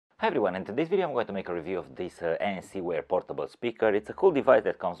Hi everyone, in today's video I'm going to make a review of this Ancwear portable speaker. It's a cool device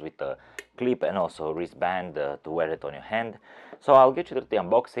that comes with a clip and also a wristband to wear it on your hand. So I'll get you to the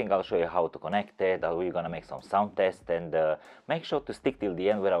unboxing, I'll show you how to connect it, we're gonna make some sound tests, and make sure to stick till the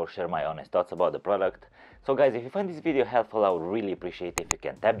end where I'll share my honest thoughts about the product. So guys, if you find this video helpful, I would really appreciate if you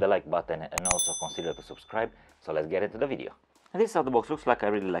can tap the like button and also consider to subscribe. So let's get into the video. And this is how the box looks like. I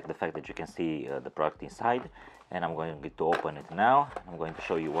really like the fact that you can see the product inside, and I'm going to open it now. I'm going to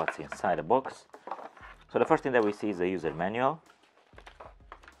show you what's inside the box. So the first thing that we see is a user manual.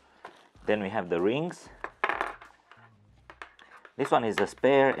 Then we have the rings. This one is a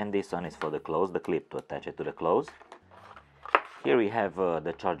spare and this one is for the clothes, the clip to attach it to the clothes. Here we have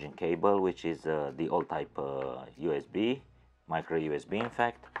the charging cable, which is the old type USB, micro USB in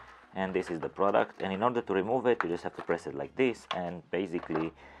fact. And this is the product, and in order to remove it you just have to press it like this, and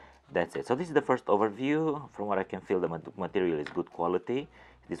basically that's it. So this is the first overview. From what I can feel, the material is good quality,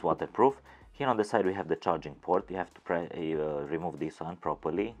 it is waterproof. Here on the side we have the charging port. You have to remove this one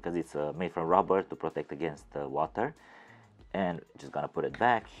properly because it's made from rubber to protect against water. And just gonna put it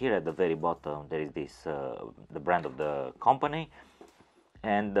back. Here at the very bottom there is this the brand of the company.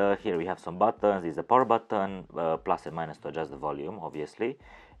 And here we have some buttons. This is a power button, plus and minus to adjust the volume obviously.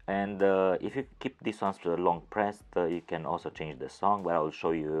 And if you keep this one long pressed, you can also change the song, but I will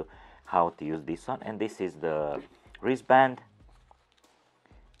show you how to use this one. And this is the wristband.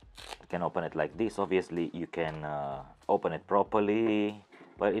 You can open it like this. Obviously you can open it properly,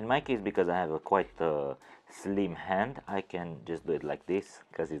 but in my case, because I have a quite slim hand, I can just do it like this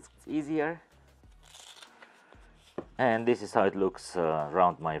because it's easier. And this is how it looks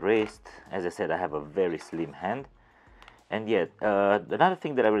around my wrist. As I said, I have a very slim hand. And yet, another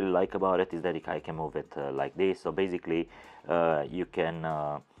thing that I really like about it is that I can move it like this. So basically, you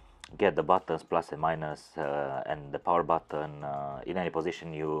can get the buttons plus and minus and the power button in any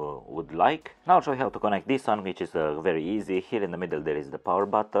position you would like. Now I'll show you how to connect this one, which is very easy. Here in the middle there is the power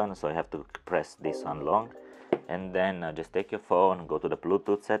button, so you have to press this one long. And then just take your phone, go to the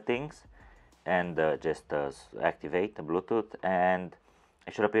Bluetooth settings, and just activate the Bluetooth. And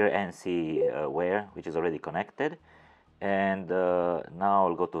it should appear Ancwear, which is already connected. And now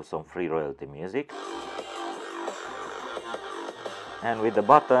I'll go to some free royalty music, and with the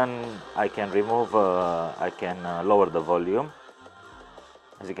button I can remove, I can lower the volume.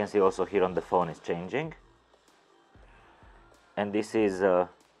 As you can see also here on the phone is changing, and this is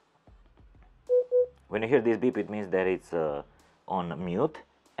when you hear this beep, it means that it's on mute.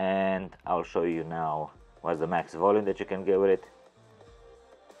 And I'll show you now what's the max volume that you can get with it.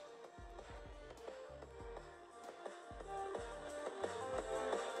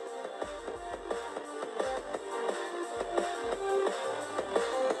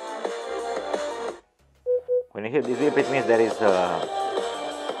 When you hear this beep, it means there is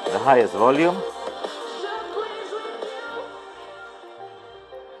the highest volume.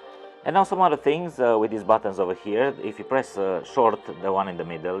 And now some other things with these buttons over here. If you press short, the one in the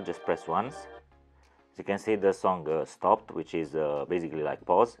middle, just press once. As you can see, the song stopped, which is basically like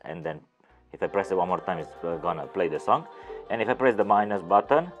pause. And then if I press it one more time, it's gonna play the song. And if I press the minus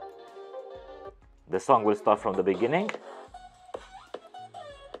button, the song will start from the beginning.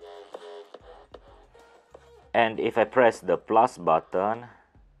 And if I press the plus button,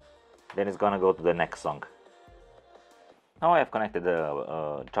 then it's gonna go to the next song. Now I have connected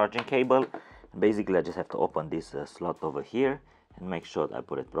the charging cable. Basically I just have to open this slot over here and make sure that I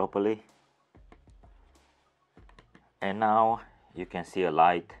put it properly. And now you can see a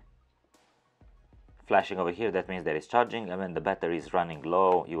light flashing over here. That means there is charging, and when the battery is running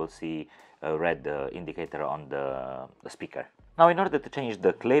low, you will see a red indicator on the speaker. Now in order to change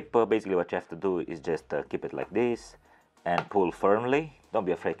the clip, basically what you have to do is just keep it like this and pull firmly. Don't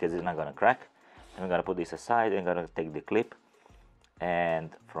be afraid because it's not gonna crack. And we're gonna put this aside and gonna take the clip and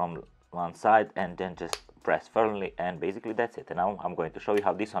from one side and then just press firmly, and basically that's it. And now I'm going to show you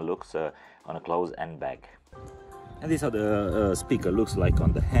how this one looks on a clothes and bag. And this is how the speaker looks like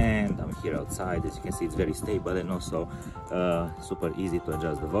on the hand. I'm here outside. As you can see, it's very stable and also super easy to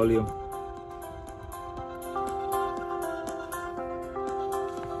adjust the volume.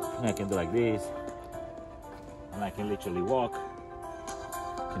 And I can do like this, and I can literally walk.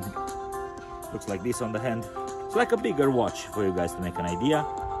 Looks like this on the hand. It's like a bigger watch for you guys to make an idea.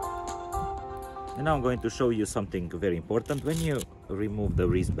 And now I'm going to show you something very important. When you remove the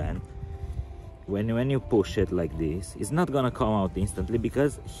wristband, when you push it like this, it's not gonna come out instantly,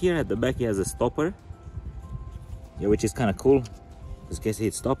 because here at the back it has a stopper, which is kind of cool. As you can see,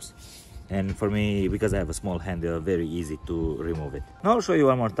 it stops. And for me, because I have a small hand, very easy to remove it. Now I'll show you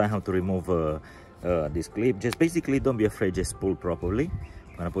one more time how to remove this clip. Just basically don't be afraid, just pull properly.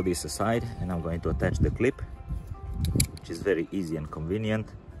 I'm gonna put this aside and I'm going to attach the clip, which is very easy and convenient.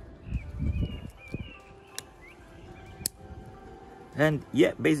 And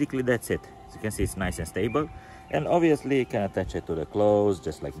yeah, basically that's it. As you can see, it's nice and stable. And obviously you can attach it to the clothes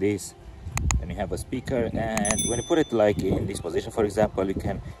just like this. Then you have a speaker, and when you put it like in this position, for example, you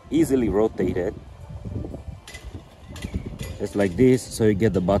can easily rotate it just like this, so you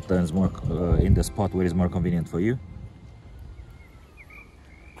get the buttons more in the spot where it's more convenient for you.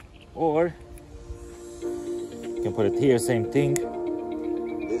 Or you can put it here, same thing.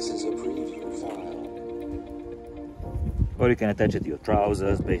 This is a preview file. Or you can attach it to your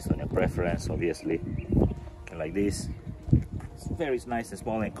trousers based on your preference, obviously. And like this. It's very nice and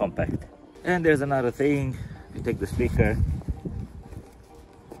small and compact. And there's another thing. You take the speaker,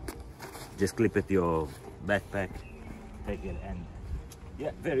 just clip it to your backpack, take it, and yeah,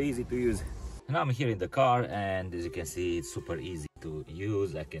 very easy to use. Now I'm here in the car, and as you can see, it's super easy to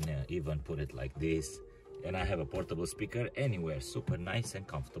use. I can even put it like this, and I have a portable speaker anywhere. Super nice and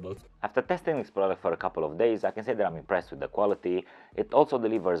comfortable. After testing this product for a couple of days, I can say that I'm impressed with the quality. It also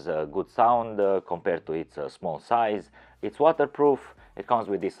delivers a good sound compared to its small size. It's waterproof. It comes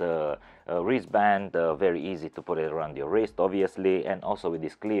with this wristband, very easy to put it around your wrist, obviously, and also with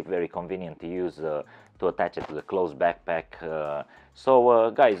this clip, very convenient to use to attach it to the closed backpack.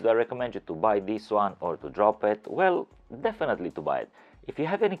 So guys, do I recommend you to buy this one or to drop it? Well, definitely to buy it. If you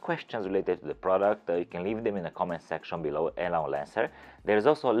have any questions related to the product, you can leave them in the comment section below and I will answer. There is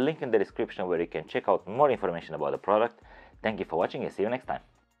also a link in the description where you can check out more information about the product. Thank you for watching and see you next time.